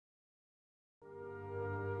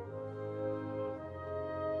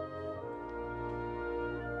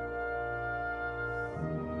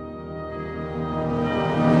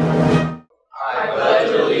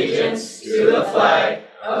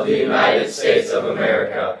States of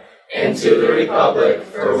America and to the republic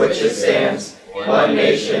for which it stands, one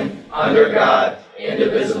nation, under God,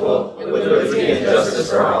 indivisible, with liberty and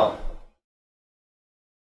justice for all.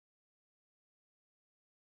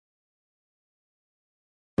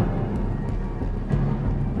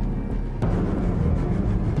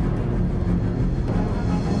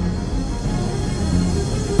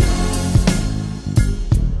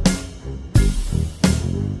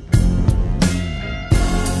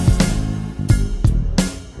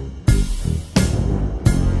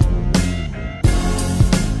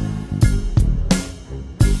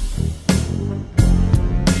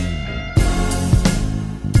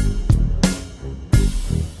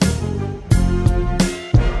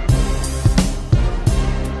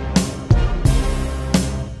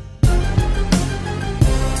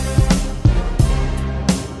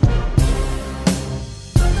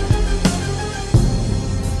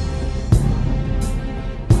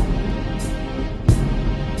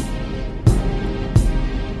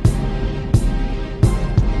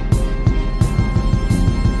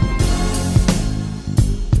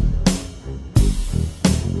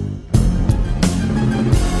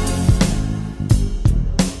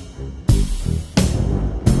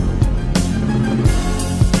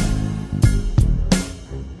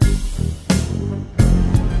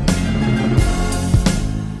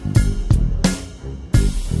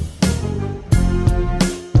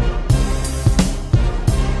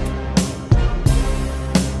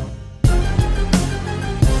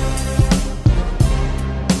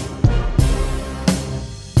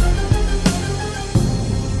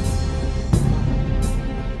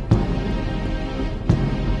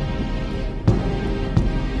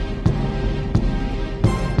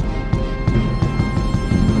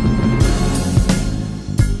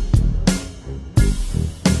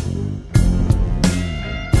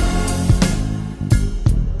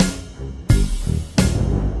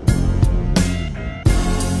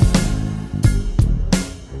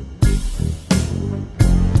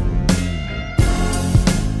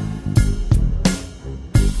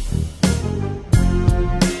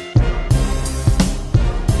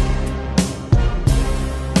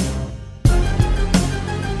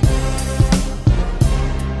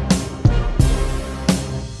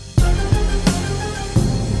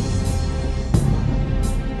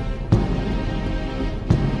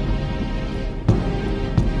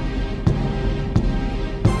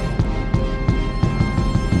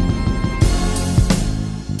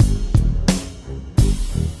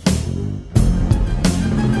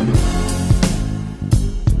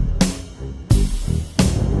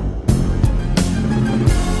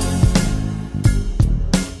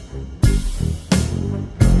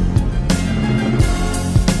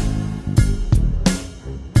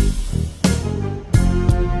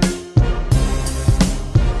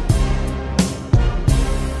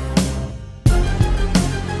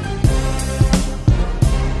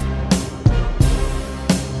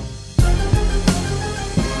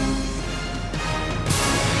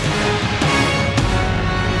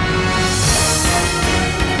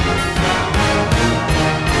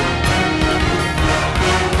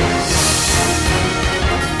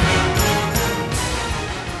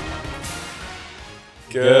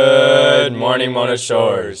 Good morning, Mona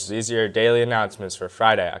Shores. These are your daily announcements for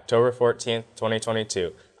Friday, October 14th,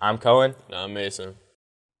 2022. I'm Cohen. And I'm Mason.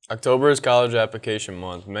 October is College Application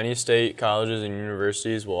Month. Many state colleges and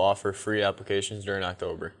universities will offer free applications during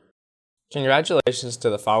October. Congratulations to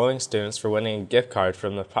the following students for winning a gift card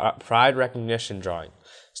from the Pride Recognition Drawing.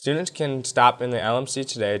 Students can stop in the LMC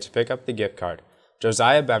today to pick up the gift card.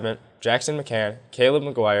 Josiah Bement, Jackson McCann, Caleb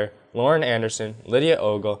McGuire, Lauren Anderson, Lydia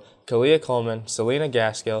Ogle, Kalia Coleman, Selena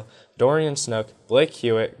Gaskill, Dorian Snook, Blake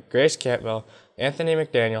Hewitt, Grace Campbell, Anthony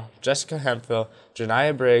McDaniel, Jessica Hemphill,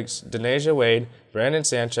 Janiah Briggs, Denasia Wade, Brandon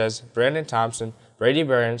Sanchez, Brandon Thompson, Brady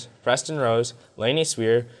Burns, Preston Rose, Lainey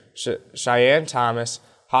Swear, Cheyenne Thomas,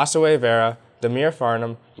 Hasaway Vera, Demir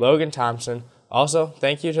Farnham, Logan Thompson. Also,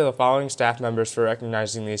 thank you to the following staff members for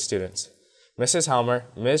recognizing these students: Mrs. Helmer,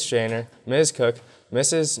 Ms. Shaner, Ms. Cook,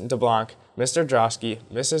 Mrs. DeBlanc, Mr. Droski,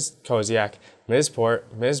 Mrs. Koziak, Ms.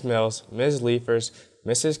 Port, Ms. Mills, Ms. Leifers,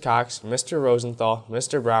 Mrs. Cox, Mr. Rosenthal,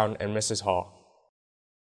 Mr. Brown, and Mrs. Hall.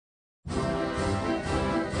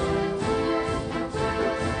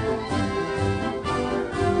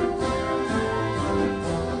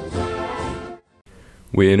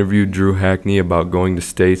 We interviewed Drew Hackney about going to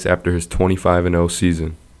states after his 25-0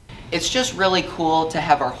 season. It's just really cool to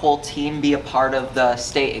have our whole team be a part of the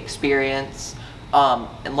state experience.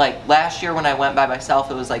 And like last year when I went by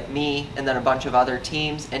myself, it was like me and then a bunch of other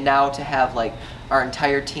teams, and now to have like our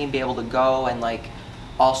entire team be able to go and like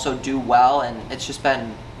also do well, and it's just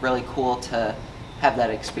been really cool to have that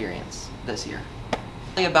experience this year.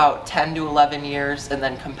 About 10 to 11 years, and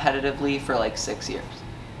then competitively for like 6 years.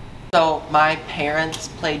 So my parents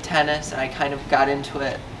played tennis, and I kind of got into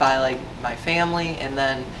it by like my family, and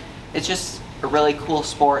then it's just a really cool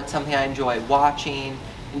sport, something I enjoy watching,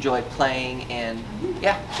 enjoy playing, and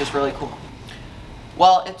yeah, just really cool.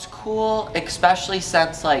 Well, it's cool, especially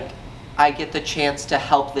since like I get the chance to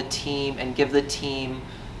help the team and give the team,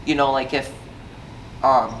 you know, like if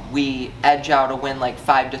we edge out a win like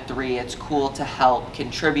 5-3, it's cool to help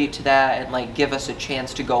contribute to that and like give us a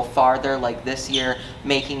chance to go farther, like this year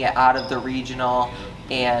making it out of the regional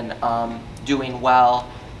and doing well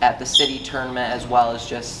at the city tournament as well as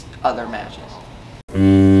just other matches.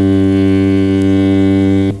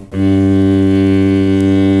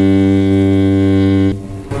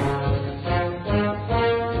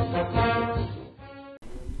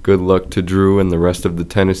 Good luck to Drew and the rest of the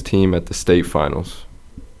tennis team at the state finals.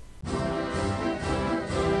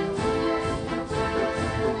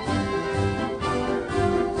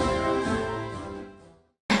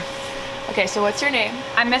 Okay, so what's your name?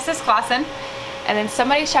 I'm Mrs. Clausen. And then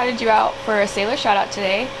somebody shouted you out for a sailor shout out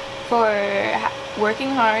today for working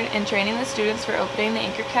hard and training the students for opening the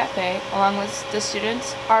Anchor Cafe, along with the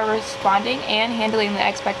students are responding and handling the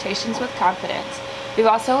expectations with confidence. We've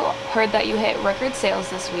also heard that you hit record sales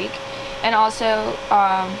this week, and also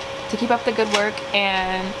to keep up the good work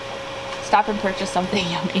and stop and purchase something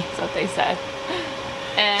yummy is what they said.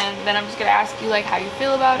 And then I'm just gonna ask you like how you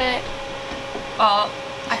feel about it. Well,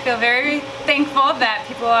 I feel very thankful that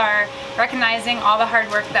people are recognizing all the hard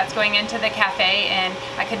work that's going into the cafe, and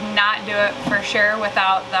I could not do it for sure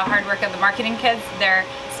without the hard work of the marketing kids. They're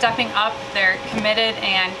stepping up, they're committed,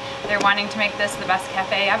 and they're wanting to make this the best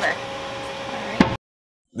cafe ever.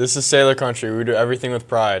 This is Sailor Country. We do everything with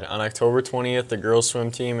pride. On October 20th, the girls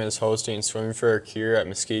swim team is hosting Swimming for a Cure at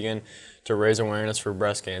Muskegon to raise awareness for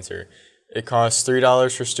breast cancer. It costs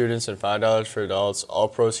 $3 for students and $5 for adults. All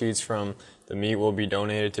proceeds from the meet will be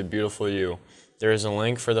donated to Beautiful You. There is a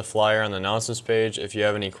link for the flyer on the announcements page. If you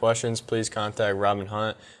have any questions, please contact Robin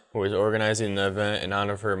Hunt, who is organizing the event in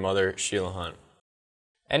honor of her mother, Sheila Hunt.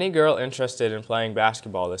 Any girl interested in playing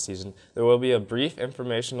basketball this season, there will be a brief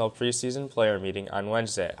informational preseason player meeting on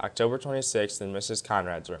Wednesday, October 26th in Mrs.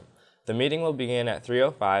 Conrad's room. The meeting will begin at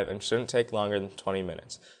 3:05 and shouldn't take longer than 20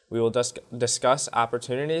 minutes. We will discuss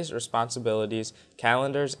opportunities, responsibilities,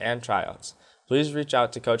 calendars, and tryouts. Please reach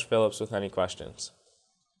out to Coach Phillips with any questions.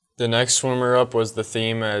 The next swimmer up was the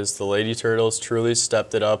theme, as the Lady Turtles truly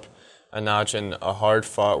stepped it up a notch in a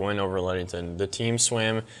hard-fought win over Ludington. The team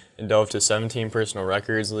swam and dove to 17 personal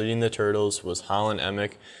records. Leading the Turtles was Holland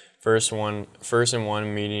Emick, first in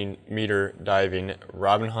 1 meter diving,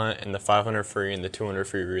 Robin Hunt in the 500 free and the 200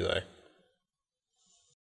 free relay.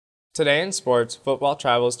 Today in sports, football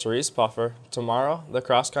travels to Reese Puffer. Tomorrow, the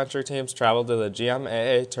cross-country teams travel to the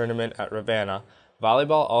GMAA tournament at Ravenna.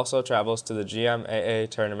 Volleyball also travels to the GMAA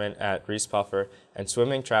tournament at Reese Puffer, and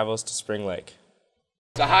swimming travels to Spring Lake.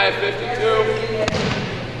 It's a high of 52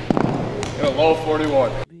 and a low of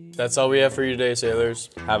 41. That's all we have for you today, sailors.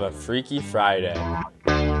 Have a freaky Friday.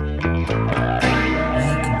 Welcome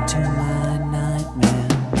to my nightmare.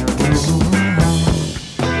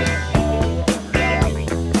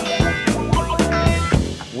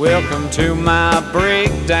 Welcome to my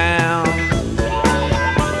breakdown.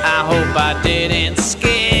 I hope I didn't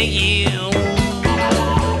scare you.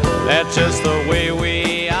 That's just the way